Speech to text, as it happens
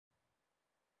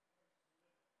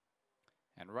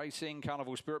Racing.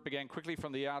 Carnival Spirit began quickly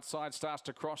from the outside, starts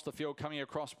to cross the field. Coming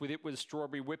across with it was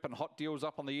Strawberry Whip and Hot Deals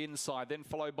up on the inside, then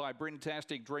followed by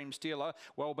Brintastic, Dream Stealer.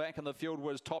 Well back in the field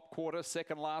was Top Quarter.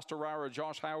 Second last, Aurora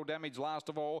Josh. Hail Damage last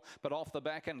of all, but off the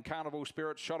back, and Carnival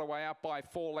Spirit shot away up by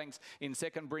 4 lengths in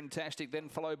second. Brintastic, then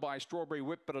followed by Strawberry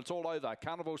Whip, but it's all over.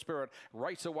 Carnival Spirit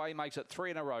race away, makes it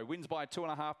 3 in a row. Wins by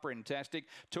 2.5. Brintastic.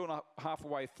 2.5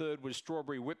 away third was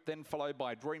Strawberry Whip, then followed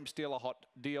by Dream Stealer, Hot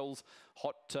Deals,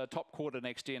 Top Quarter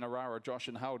next in. Aurora Josh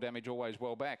and Hail Damage always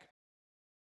well back.